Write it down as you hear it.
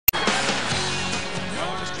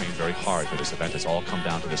very hard for this event. It's all come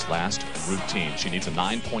down to this last routine. She needs a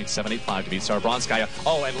 9.785 to beat Skarbronskaya.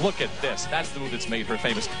 Oh, and look at this. That's the move that's made her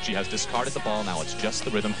famous. She has discarded the ball. Now it's just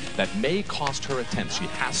the rhythm that may cost her attempts. She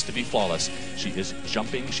has to be flawless. She is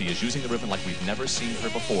jumping. She is using the rhythm like we've never seen her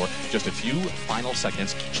before. Just a few final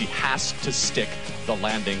seconds. She has to stick the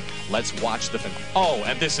landing. Let's watch the film. Oh,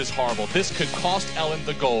 and this is horrible. This could cost Ellen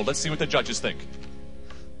the gold. Let's see what the judges think.